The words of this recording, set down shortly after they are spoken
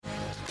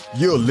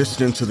You're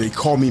listening to the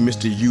Call Me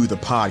Mr. You, the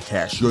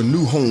podcast, your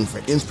new home for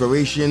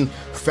inspiration,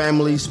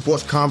 family,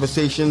 sports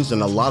conversations,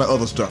 and a lot of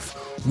other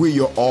stuff. We're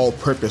your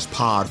all-purpose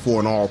pod for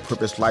an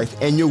all-purpose life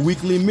and your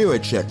weekly mirror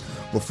check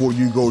before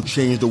you go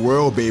change the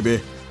world, baby.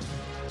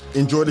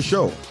 Enjoy the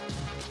show.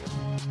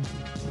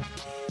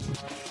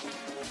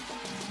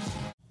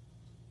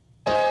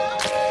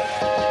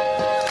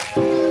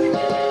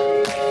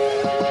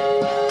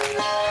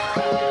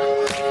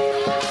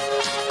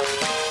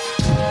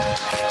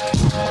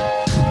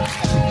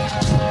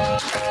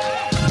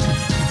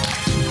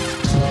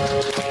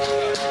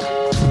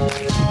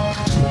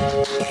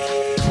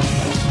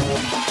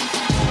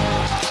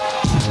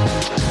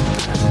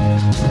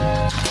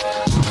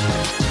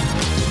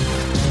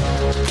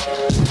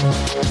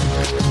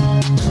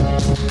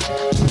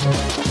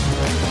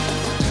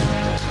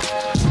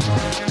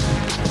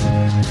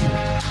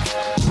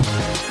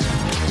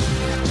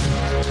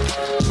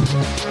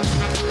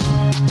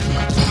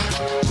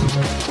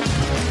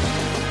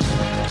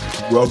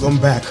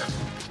 Welcome back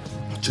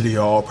to the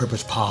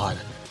All-Purpose Pod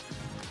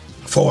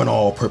for an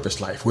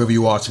all-purpose life. Wherever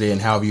you are today and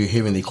however you're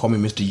hearing the Call Me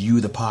Mr. You,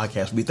 the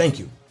podcast, we thank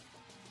you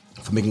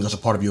for making us a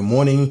part of your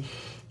morning,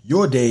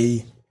 your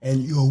day,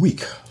 and your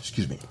week.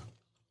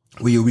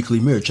 We're your weekly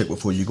mirror check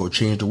before you go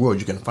change the world.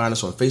 You can find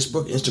us on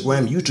Facebook,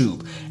 Instagram,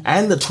 YouTube,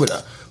 and the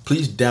Twitter.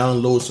 Please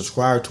download,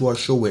 subscribe to our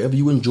show wherever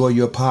you enjoy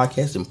your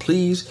podcast, and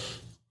please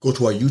go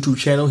to our YouTube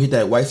channel, hit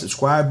that white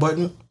subscribe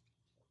button.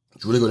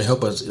 It's really going to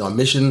help us in our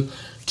mission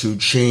to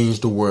change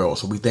the world.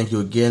 So we thank you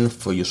again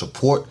for your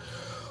support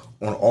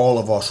on all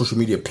of our social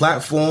media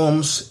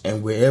platforms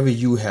and wherever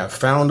you have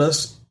found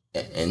us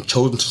and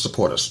chosen to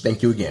support us.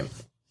 Thank you again.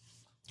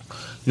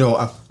 You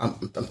know, I'm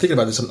thinking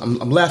about this.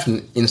 I'm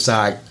laughing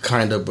inside,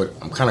 kind of, but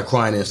I'm kind of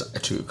crying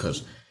inside too,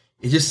 because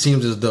it just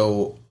seems as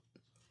though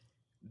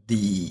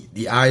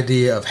the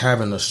idea of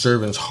having a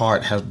servant's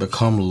heart has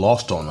become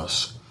lost on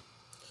us.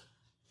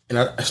 And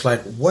it's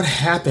like, what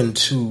happened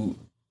to?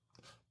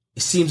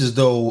 It seems as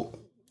though,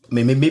 I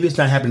mean, maybe it's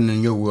not happening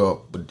in your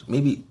world, but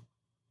maybe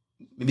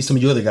some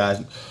of you other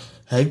guys,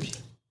 have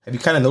you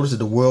kind of noticed that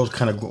the world's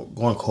kind of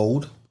gone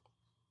cold?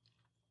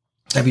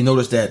 Have you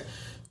noticed that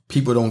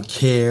people don't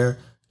care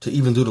to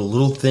even do the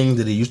little things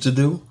that they used to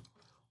do?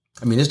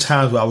 I mean, there's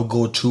times where I would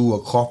go to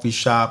a coffee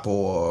shop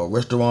or a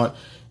restaurant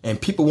and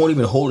people won't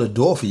even hold the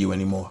door for you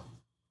anymore.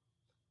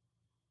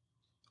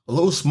 A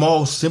little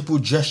small, simple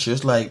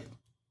gestures, like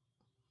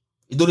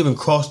it don't even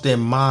cross their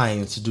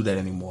minds to do that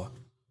anymore.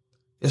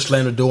 They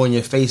slam the door in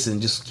your face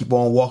and just keep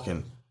on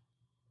walking.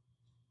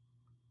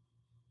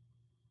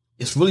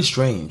 It's really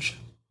strange.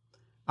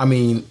 I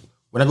mean,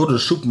 when I go to the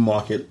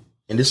supermarket,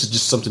 and this is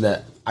just something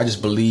that I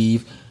just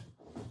believe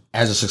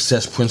as a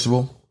success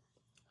principle,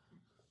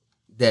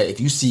 that if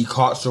you see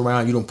carts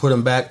around, you don't put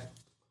them back,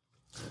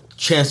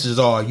 chances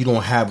are you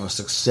don't have a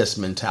success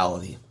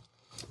mentality.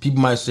 People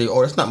might say,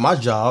 oh, that's not my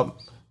job.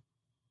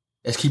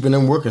 That's keeping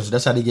them working, so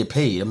that's how they get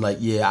paid. I'm like,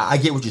 yeah, I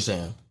get what you're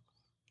saying,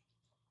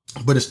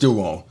 but it's still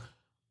wrong.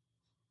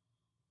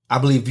 I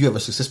believe if you have a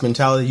success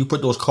mentality, you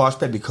put those carts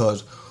back,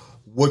 because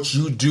what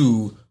you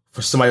do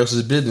for somebody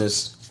else's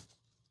business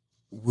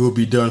will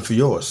be done for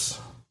yours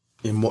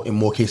in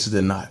more cases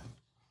than not.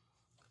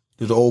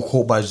 There's an old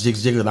quote by Zig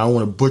Ziglar, and I don't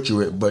want to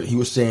butcher it, but he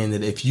was saying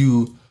that if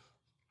you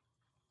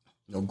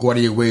go out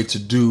of your way to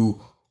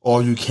do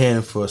all you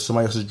can for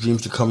somebody else's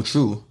dreams to come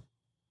true,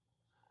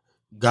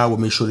 God will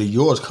make sure that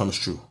yours comes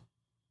true.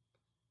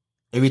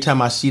 Every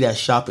time I see that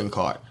shopping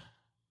cart,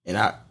 and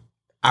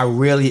I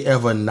rarely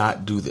ever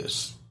not do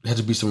this. It has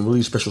to be some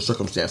really special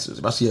circumstances.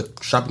 If I see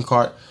a shopping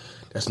cart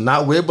that's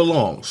not where it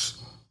belongs,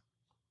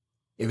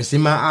 if it's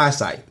in my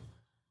eyesight,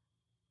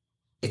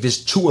 if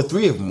it's 2 or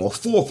 3 of them or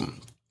 4 of them,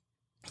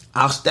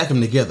 I'll stack them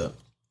together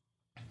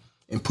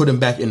and put them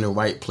back in the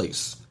right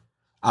place.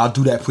 I'll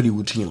do that pretty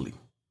routinely.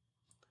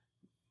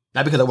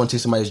 Not because I want to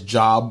take somebody's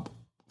job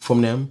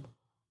from them.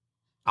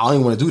 I don't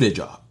even want to do their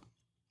job.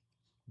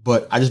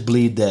 But I just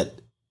believe that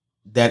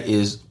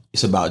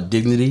it's about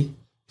dignity.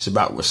 It's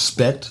about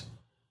respect.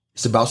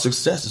 It's about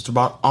success. It's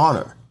about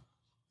honor.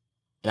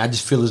 And I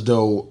just feel as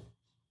though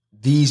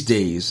these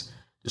days,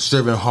 the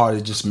servant heart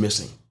is just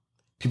missing.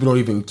 People don't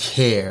even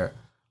care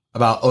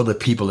about other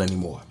people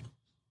anymore.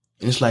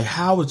 And it's like,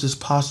 how is this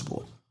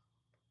possible?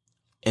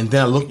 And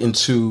then I look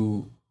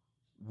into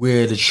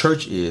where the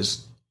church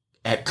is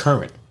at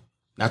current.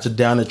 Not to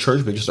down the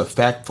church, but just a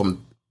fact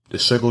from the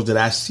circles that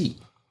I see.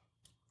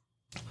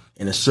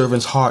 And the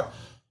servant's heart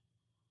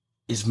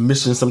is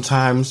missing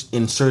sometimes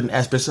in certain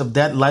aspects of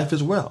that life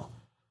as well.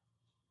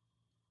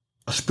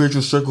 A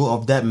spiritual circle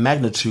of that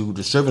magnitude,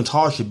 the servant's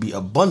heart should be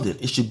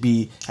abundant. It should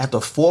be at the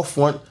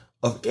forefront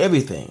of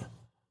everything.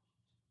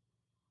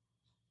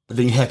 But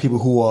then you have people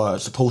who are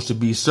supposed to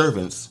be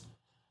servants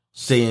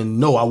saying,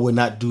 no, I would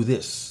not do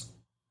this.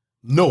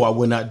 No, I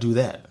would not do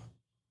that.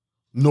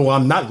 No,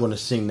 I'm not going to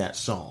sing that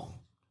song.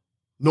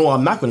 No,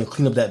 I'm not going to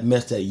clean up that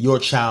mess that your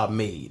child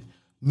made.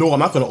 No, I'm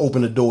not going to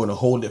open the door and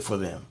hold it for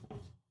them.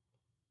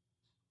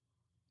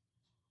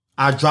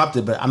 I dropped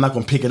it, but I'm not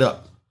going to pick it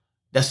up.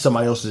 That's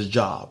somebody else's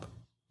job.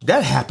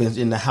 That happens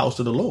in the house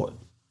of the Lord.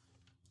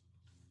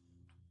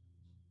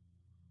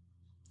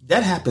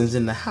 That happens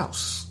in the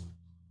house.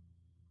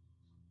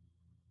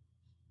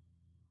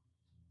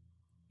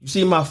 You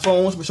see my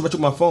phone? Somebody took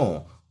my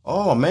phone.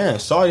 Oh man,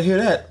 sorry to hear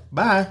that.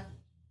 Bye.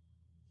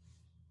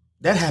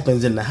 That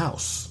happens in the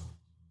house.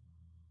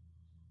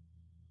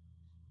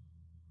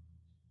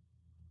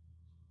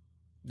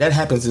 That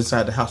happens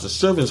inside the house. The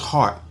servant's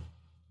heart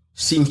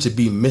seems to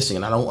be missing,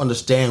 and I don't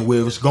understand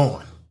where it's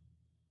gone.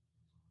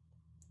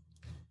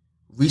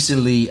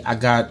 Recently, I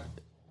got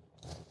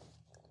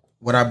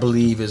what I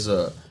believe is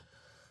a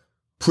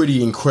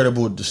pretty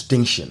incredible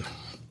distinction.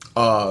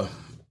 I've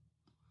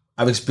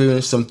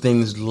experienced some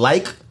things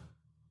like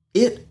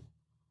it,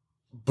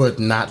 but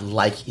not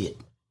like it.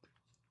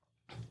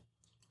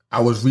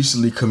 I was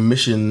recently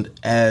commissioned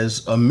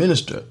as a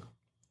minister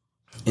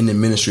in the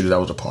ministry that I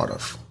was a part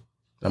of.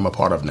 I'm a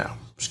part of now,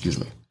 excuse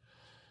me.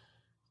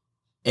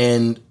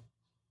 And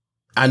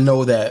I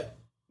know that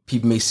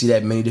people may see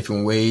that many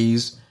different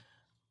ways.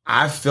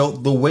 I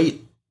felt the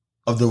weight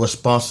of the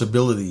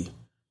responsibility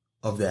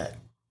of that.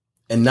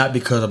 And not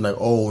because I'm like,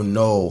 oh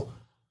no,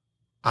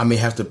 I may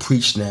have to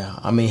preach now.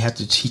 I may have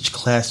to teach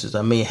classes.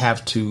 I may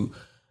have to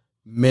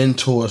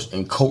mentor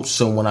and coach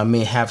someone. I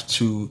may have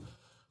to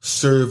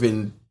serve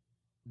in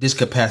this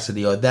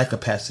capacity or that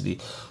capacity.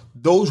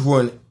 Those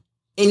weren't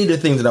any of the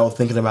things that I was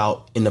thinking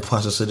about in the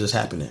process of this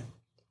happening.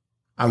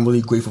 I'm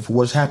really grateful for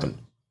what's happened.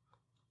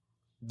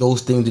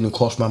 Those things didn't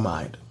cross my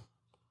mind.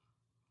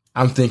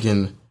 I'm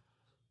thinking,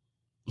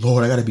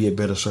 Lord, I got to be a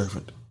better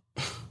servant.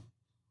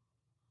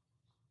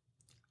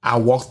 I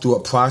walked through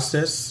a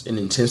process, an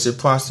intensive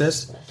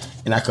process,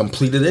 and I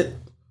completed it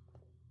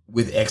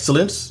with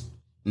excellence.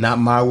 Not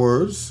my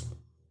words,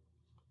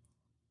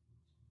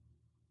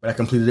 but I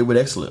completed it with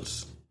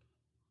excellence.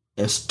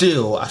 And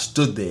still, I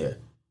stood there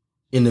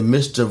in the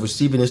midst of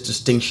receiving this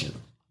distinction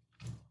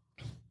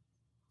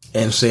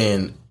and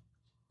saying,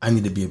 I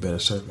need to be a better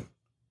servant.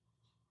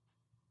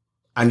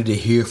 I need to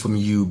hear from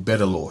you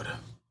better, Lord.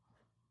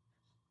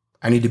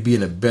 I need to be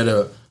in a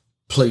better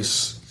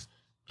place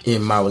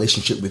in my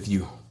relationship with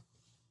you.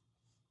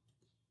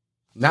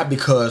 Not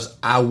because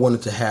I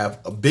wanted to have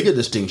a bigger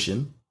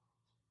distinction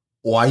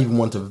or I even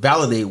wanted to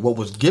validate what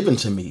was given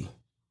to me,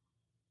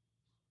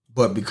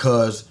 but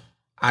because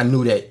I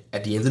knew that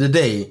at the end of the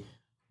day,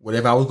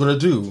 whatever I was going to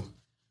do,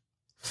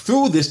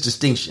 through this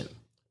distinction,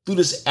 through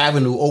this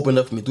avenue opened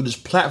up for me, through this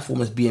platform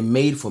that's being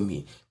made for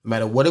me, no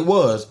matter what it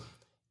was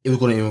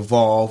going to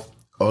involve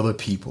other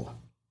people.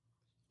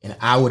 And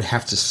I would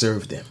have to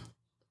serve them.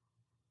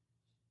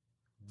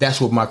 That's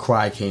where my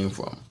cry came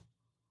from.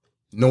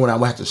 Knowing I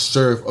would have to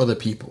serve other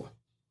people.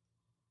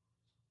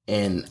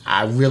 And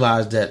I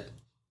realized that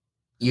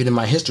even in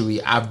my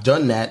history, I've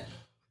done that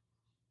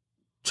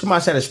to my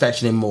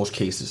satisfaction in most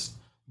cases.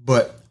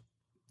 But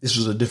this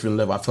was a different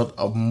level. I felt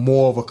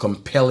more of a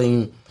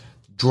compelling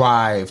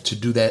drive to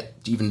do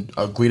that to even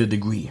a greater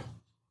degree.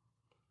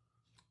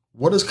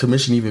 What does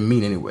commission even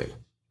mean anyway?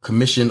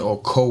 Commission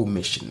or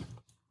co-mission.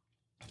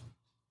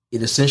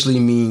 It essentially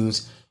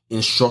means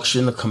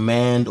instruction, a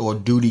command, or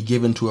duty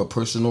given to a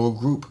person or a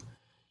group.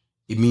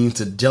 It means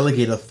to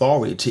delegate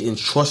authority, to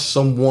entrust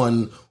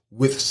someone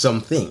with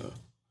something.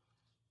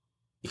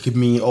 It could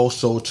mean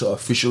also to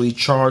officially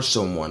charge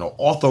someone or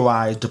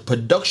authorize the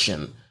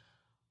production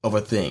of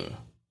a thing.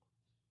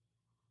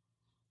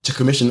 To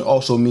commission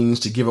also means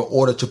to give an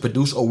order to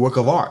produce a work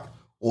of art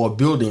or a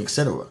building,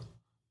 etc.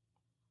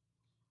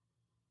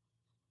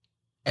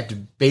 At the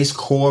base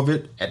core of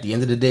it, at the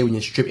end of the day, when you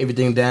strip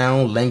everything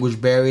down,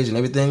 language barriers and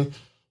everything,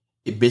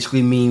 it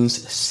basically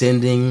means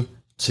sending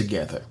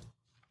together.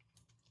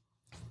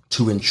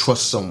 To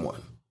entrust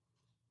someone.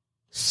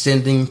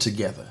 Sending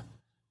together.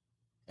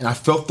 And I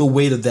felt the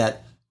weight of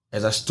that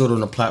as I stood on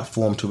the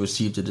platform to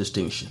receive the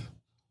distinction.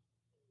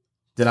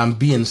 That I'm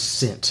being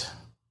sent.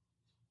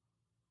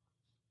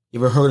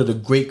 You ever heard of the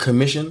Great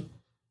Commission?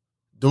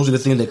 Those are the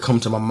things that come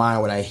to my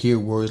mind when I hear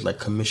words like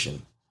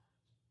commission.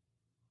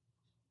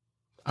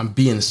 I'm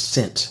being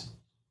sent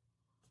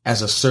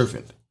as a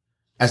servant,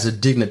 as a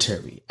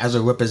dignitary, as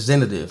a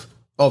representative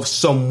of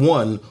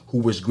someone who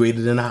was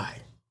greater than I.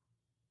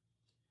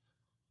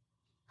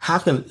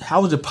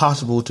 How is it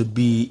possible to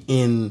be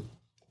in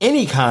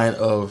any kind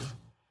of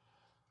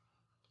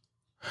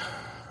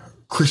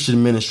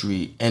Christian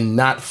ministry and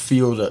not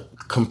feel the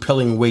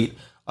compelling weight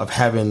of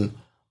having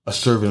a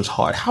servant's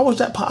heart? How is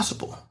that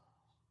possible?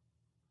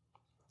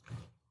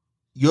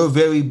 Your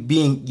very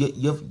being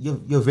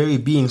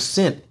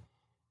sent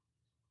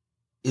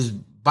is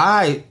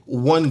by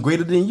one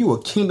greater than you,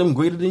 a kingdom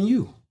greater than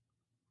you.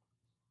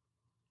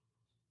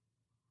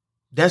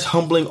 That's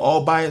humbling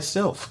all by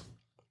itself.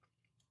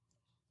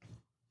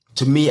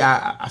 To me,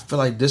 I feel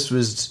like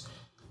this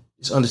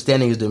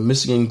understanding is the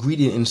missing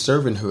ingredient in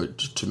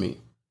servanthood to me.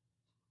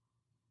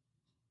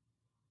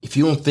 If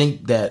you don't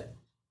think that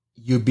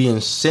you're being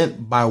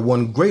sent by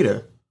one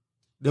greater,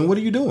 then what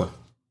are you doing?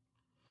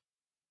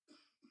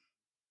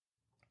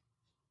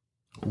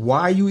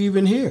 Why are you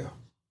even here?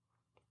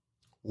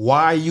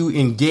 Why are you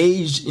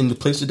engaged in the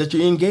places that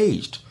you're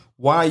engaged?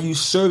 Why are you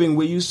serving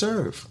where you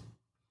serve?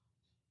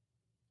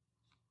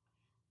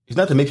 It's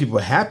not to make people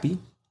happy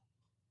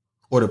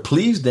or to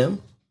please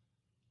them.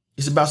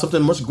 It's about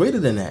something much greater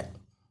than that.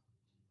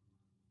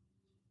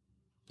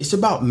 It's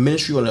about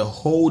ministry on a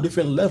whole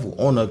different level,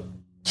 on a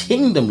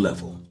kingdom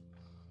level.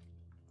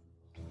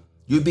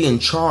 You're being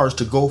charged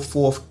to go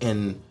forth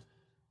and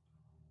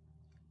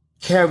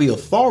carry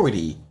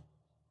authority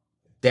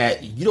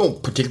that you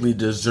don't particularly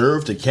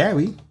deserve to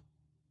carry,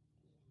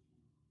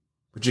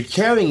 but you're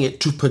carrying it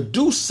to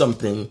produce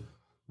something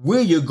where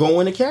you're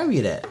going to carry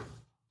it at.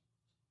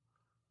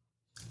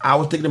 I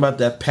was thinking about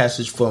that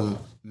passage from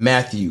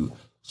Matthew,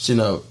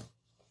 I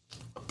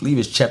believe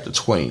it's chapter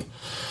 20.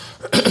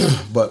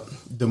 But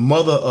the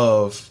mother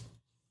of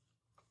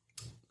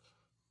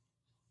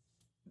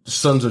the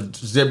sons of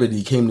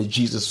Zebedee came to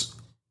Jesus,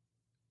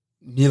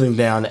 kneeling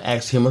down to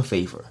ask him a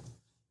favor.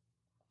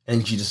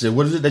 And Jesus said,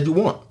 "What is it that you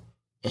want?"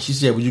 And she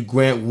said, "Would you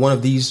grant one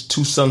of these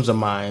two sons of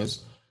mine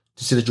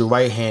to sit at your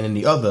right hand and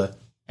the other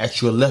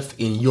at your left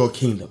in your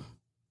kingdom?"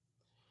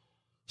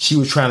 She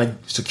was trying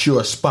to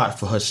secure a spot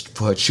for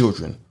her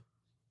children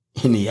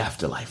in the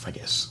afterlife, I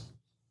guess.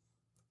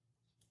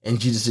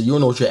 And Jesus said, "You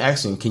don't know what you're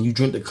asking. Can you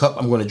drink the cup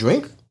I'm going to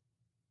drink?"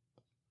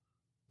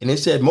 And they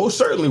said, "Most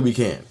certainly we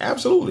can.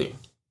 Absolutely."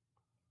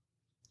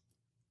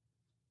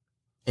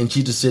 And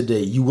Jesus said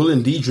that you will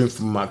indeed drink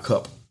from my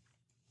cup,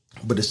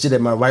 but to sit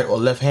at my right or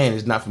left hand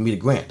is not for me to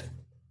grant.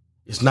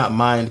 It's not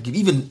mine to give.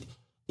 Even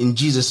in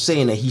Jesus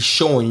saying that, he's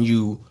showing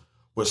you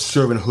what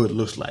servanthood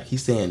looks like.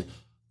 He's saying,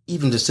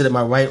 even to sit at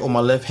my right or my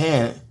left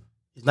hand,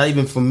 it's not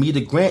even for me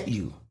to grant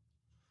you.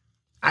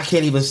 I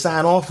can't even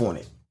sign off on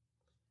it.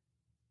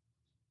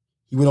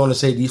 He went on to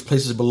say these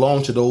places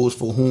belong to those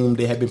for whom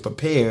they have been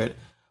prepared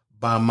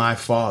by my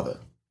Father.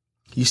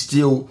 He's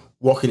still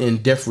walking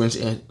in deference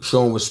and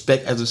showing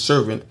respect as a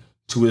servant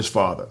to his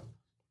Father.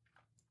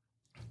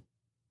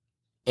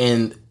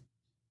 And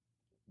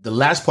the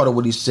last part of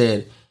what he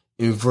said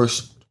in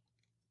verse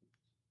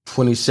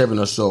 27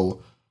 or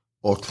so,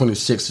 or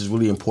 26, is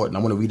really important. I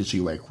want to read it to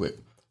you right quick.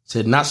 It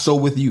said, "Not so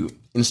with you.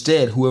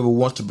 Instead, whoever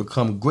wants to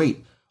become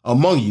great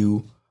among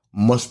you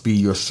must be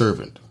your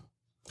servant."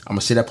 I'm going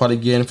to say that part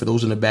again for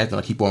those in the back, and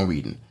I'll keep on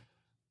reading.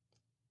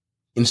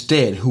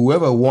 "Instead,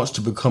 whoever wants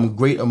to become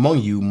great among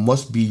you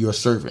must be your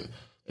servant,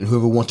 and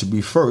whoever wants to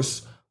be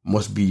first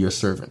must be your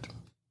servant.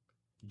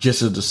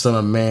 Just as the Son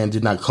of Man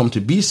did not come to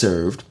be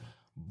served,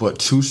 but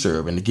to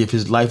serve, and to give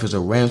his life as a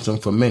ransom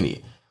for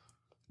many."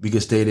 We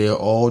could stay there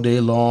all day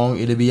long.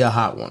 It'll be a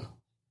hot one.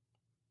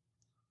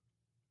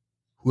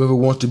 Whoever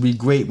wants to be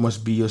great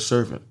must be your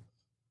servant.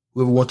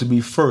 Whoever wants to be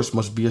first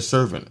must be a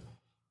servant.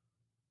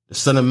 The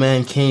Son of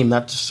Man came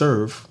not to be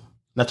served,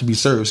 but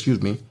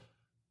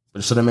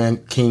the Son of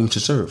Man came to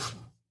serve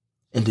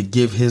and to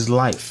give his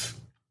life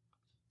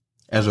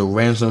as a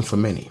ransom for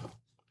many.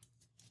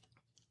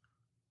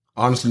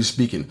 Honestly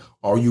speaking,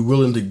 are you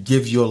willing to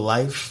give your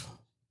life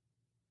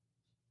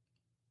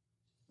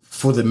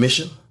for the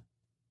mission?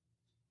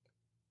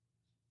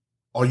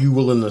 Are you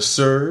willing to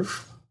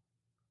serve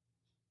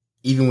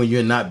even when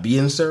you're not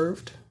being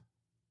served?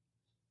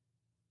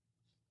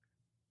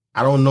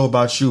 I don't know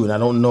about you, and I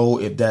don't know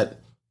if that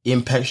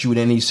impacts you in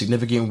any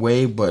significant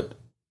way, but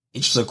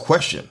it's just a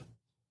question.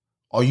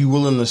 Are you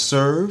willing to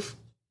serve?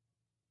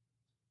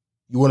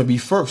 You want to be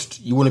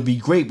first. You want to be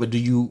great, but are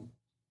you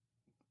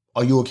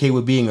okay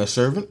with being a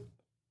servant?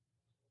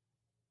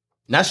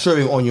 Not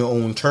serving on your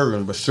own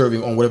terms, but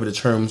serving on whatever the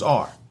terms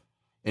are,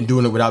 and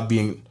doing it without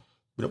doing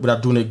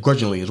it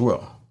grudgingly as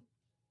well.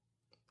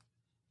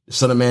 The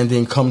Son of Man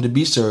didn't come to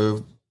be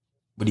served,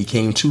 but he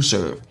came to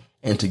serve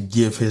and to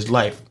give his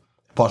life.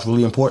 That part's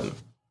really important.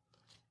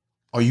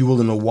 Are you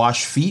willing to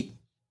wash feet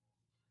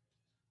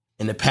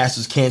and the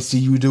pastors can't see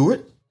you do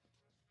it?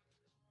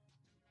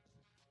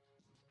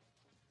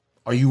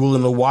 Are you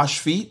willing to wash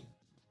feet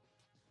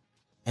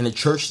and the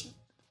church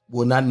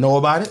will not know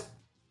about it?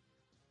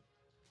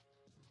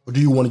 Or do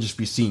you want to just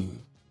be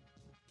seen?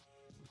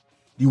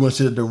 You want to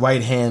sit at the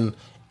right hand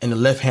and the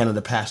left hand of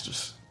the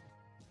pastors?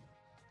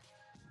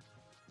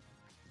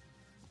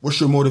 What's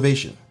your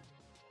motivation?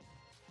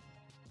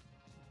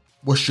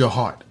 What's your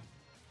heart?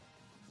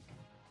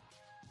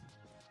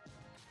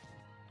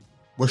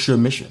 What's your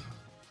mission?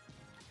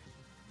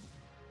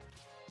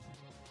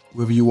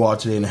 Wherever you are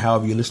today and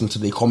however you listen to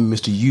They Call Me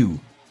Mr. You,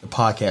 the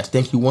podcast,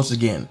 thank you once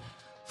again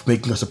for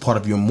making us a part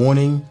of your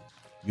morning,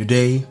 your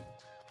day,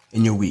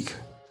 and your week.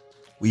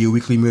 We're your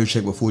weekly mirror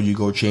check before you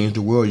go change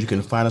the world. You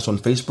can find us on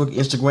Facebook,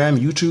 Instagram,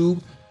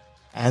 YouTube,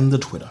 and the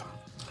Twitter.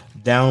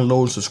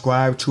 Download and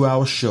subscribe to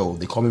our show,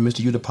 They Call Me Mr.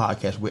 You, the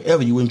podcast,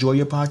 wherever you enjoy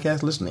your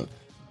podcast listening.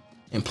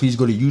 And please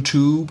go to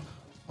YouTube,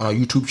 on our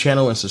YouTube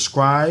channel, and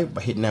subscribe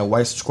by hitting that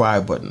white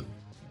subscribe button.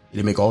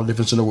 It'll make all the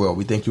difference in the world.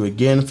 We thank you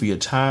again for your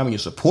time and your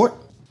support.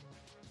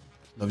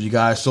 Love you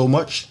guys so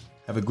much.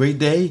 Have a great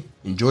day.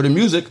 Enjoy the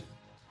music.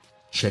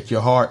 Check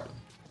your heart.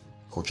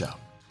 Coach out.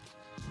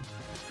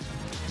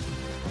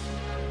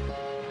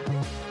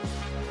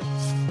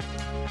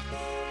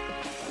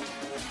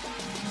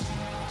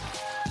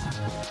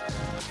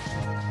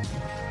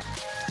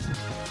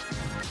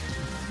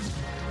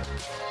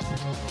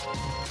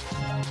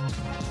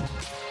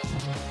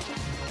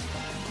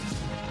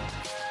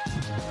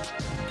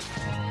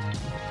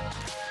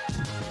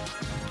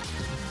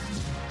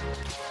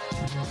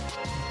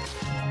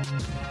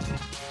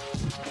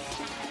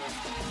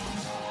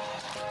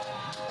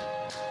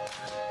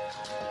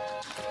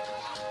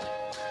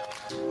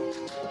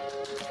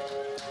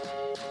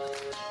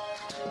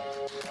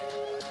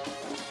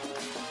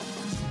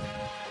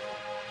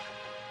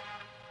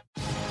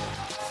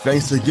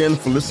 Thanks again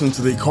for listening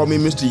to They Call Me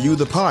Mr. U,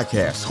 the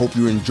podcast. Hope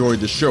you enjoyed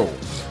the show.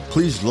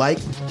 Please like,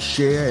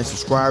 share, and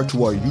subscribe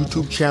to our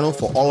YouTube channel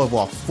for all of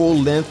our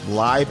full-length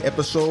live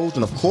episodes.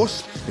 And of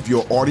course, if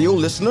you're an audio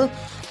listener,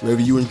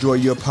 wherever you enjoy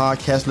your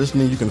podcast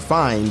listening, you can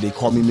find They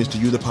Call Me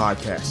Mr. U, the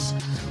podcast.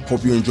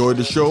 Hope you enjoyed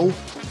the show.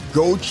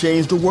 Go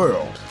change the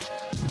world.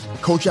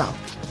 Coach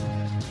out.